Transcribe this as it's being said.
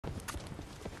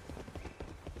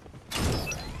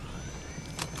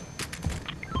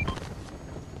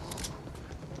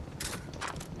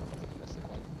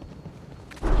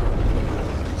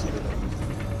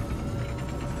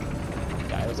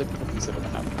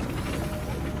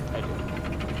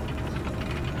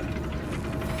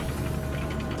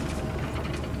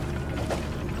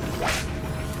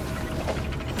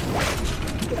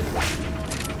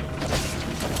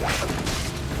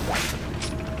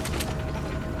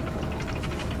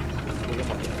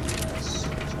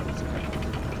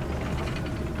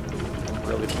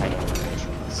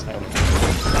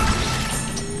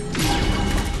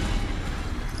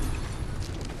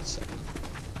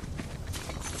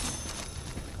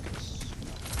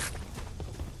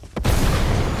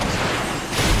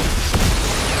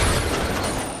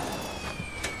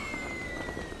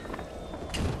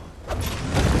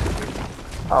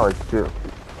Oh shoot.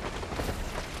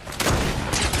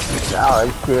 Oh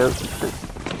shoot.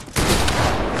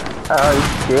 Oh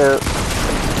shoot.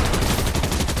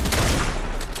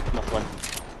 Knocked one.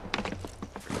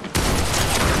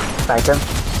 Thank him.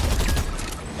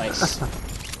 Nice.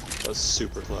 That was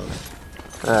super close.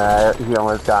 He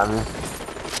almost got me.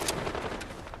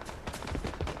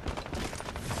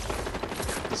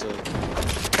 There's a...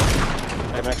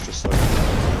 I have an extra sword.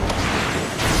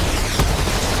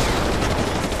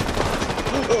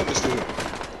 Oh, this dude. I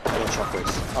got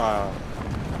shockwaves.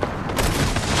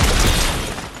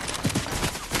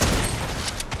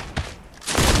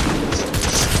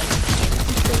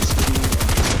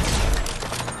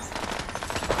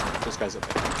 Those guys up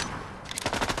there.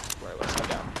 Where I was, I'm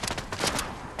down.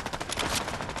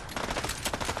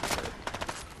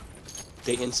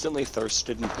 They instantly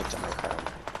thirsted and picked up my crown.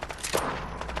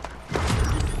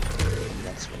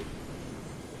 That's sweet.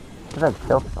 Did I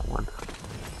kill someone?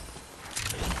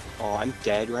 Oh, I'm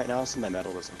dead right now, so my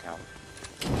medal doesn't count.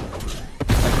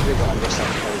 I can do the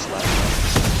underside players left.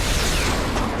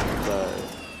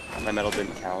 My medal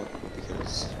didn't count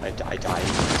because I died.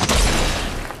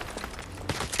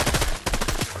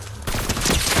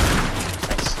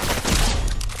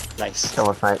 Nice. Kill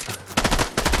a snipe.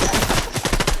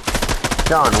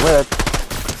 John Wick.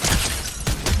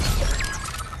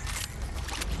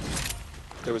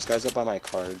 There was guys up by my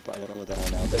card, but I don't know where they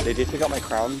are now. They did pick up my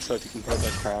crown, so if you can pick up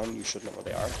my crown, you should know where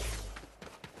they are.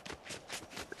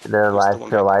 They're alive,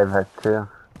 still alive too.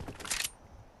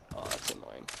 Oh, that's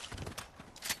annoying.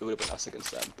 It would have been us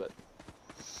against them, but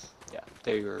yeah,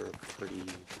 they were pretty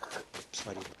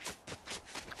sweaty.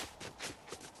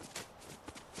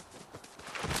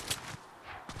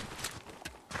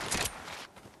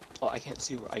 Oh, I can't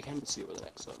see where the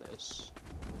next one is.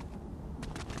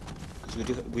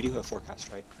 Because we do have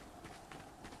forecast, right?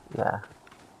 Yeah.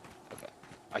 Okay.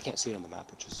 I can't see it on the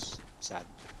map, which is sad.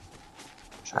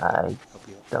 I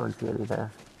don't see it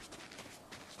either.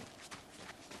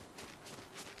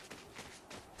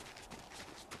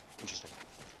 Interesting.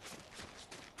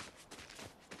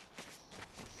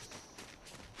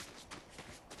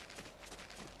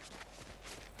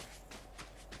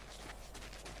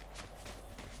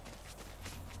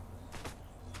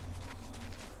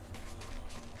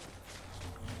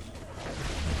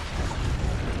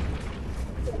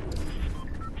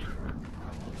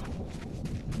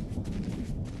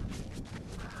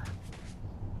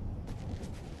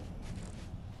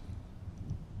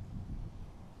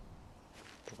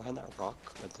 Behind that rock,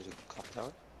 like there's a clock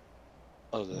tower.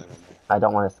 Oh, there. I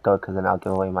don't want to scope because then I'll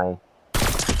give away my...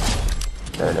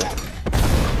 There it is.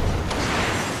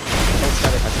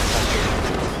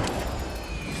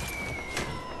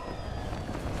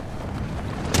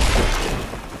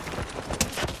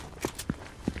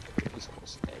 He's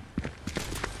almost dead.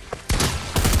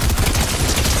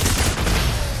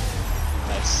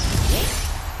 Nice.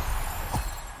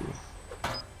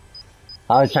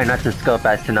 I was trying not to scope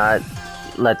as to not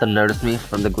let them notice me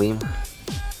from the gleam.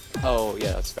 Oh,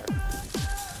 yeah, that's fair.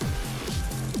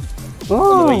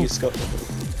 Ooh. The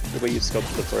way you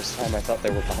scoped the first time, I thought they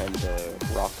were behind the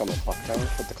rock on the clock tower,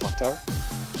 at the clock tower.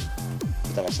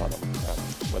 But then I saw them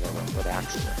where they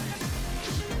actually were.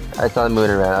 I saw them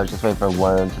moving around. I was just waiting for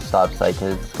one of them to stop so I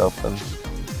could scope them.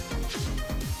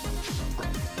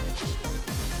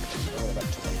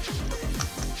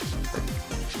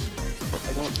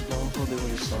 I don't know how they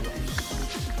would have saw them.